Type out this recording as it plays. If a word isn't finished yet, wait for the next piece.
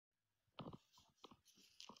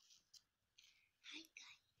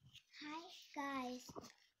guys,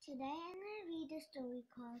 today I'm going to read a story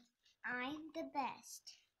called I'm the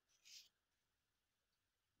Best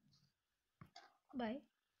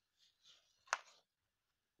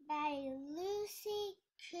by Lucy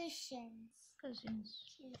Cousins.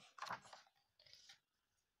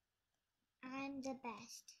 I'm the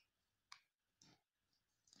best.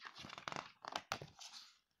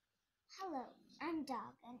 Hello, I'm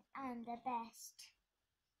Dog and I'm the best.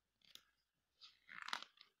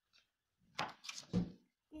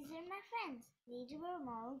 These are my friends, Ladybird,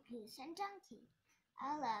 Mole, Goose, and Donkey.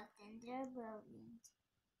 I love them, they're brilliant.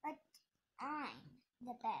 But I'm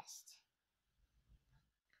the best.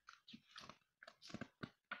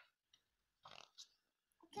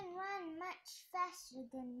 I can run much faster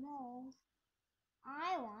than Mole.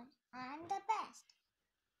 I'm the best.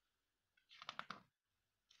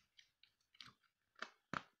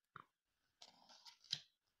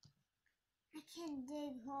 I can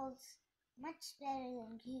dig holes much better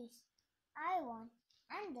than Goose.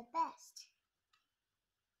 I'm the best.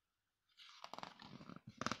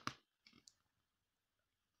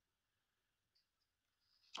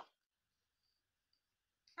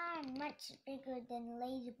 I'm much bigger than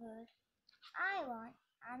Ladybird.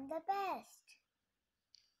 I'm the best.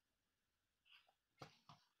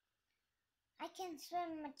 I can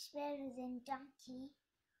swim much better than Donkey.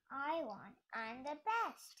 I'm the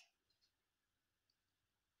best.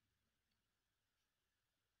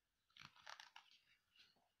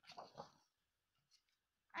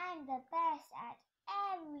 I'm the best at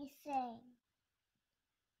everything.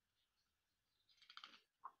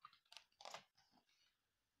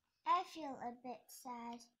 I feel a bit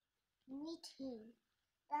sad. Me too.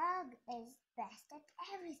 Dog is best at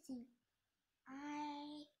everything.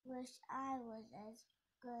 I wish I was as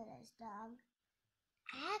good as Dog.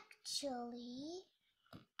 Actually,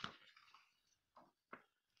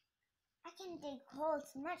 I can dig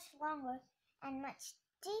holes much longer and much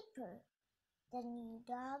deeper than you,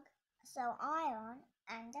 Dog. So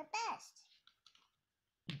I'm the best.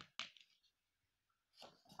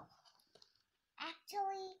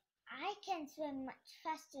 Actually, I can swim much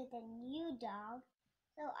faster than you, Dog.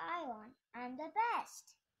 So I'm the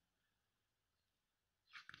best.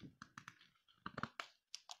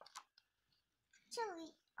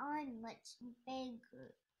 Actually, I'm much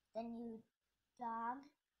bigger than you, Dog.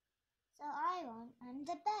 So I'm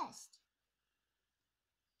the best.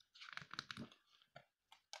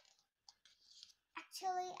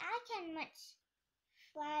 Actually,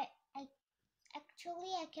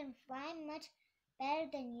 I can fly much better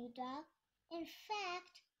than you, Dog. In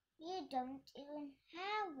fact, you don't even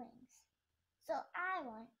have wings. So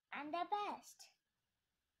I'm the best.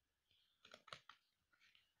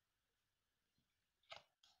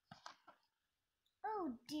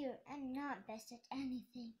 Oh dear, I'm not best at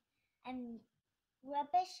anything. I'm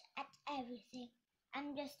rubbish at everything.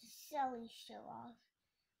 I'm just a silly show-off.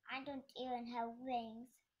 I don't even have wings,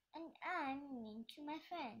 and I'm mean to my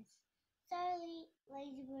friends. Sorry,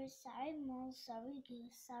 Ladybird, sorry, Mole, sorry,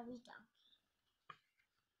 Goose, sorry, Donkey.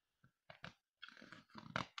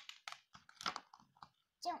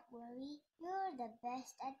 Don't worry, you're the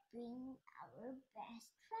best at being our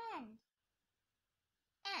best friend.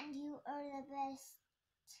 And you are the best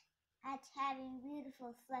at having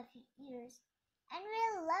beautiful fluffy ears, and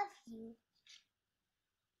we love you.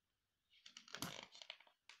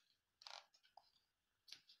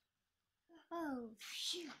 Oh,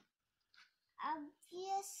 phew.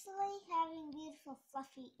 Obviously, having beautiful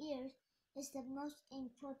fluffy ears is the most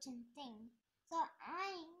important thing, so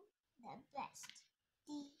I'm the best.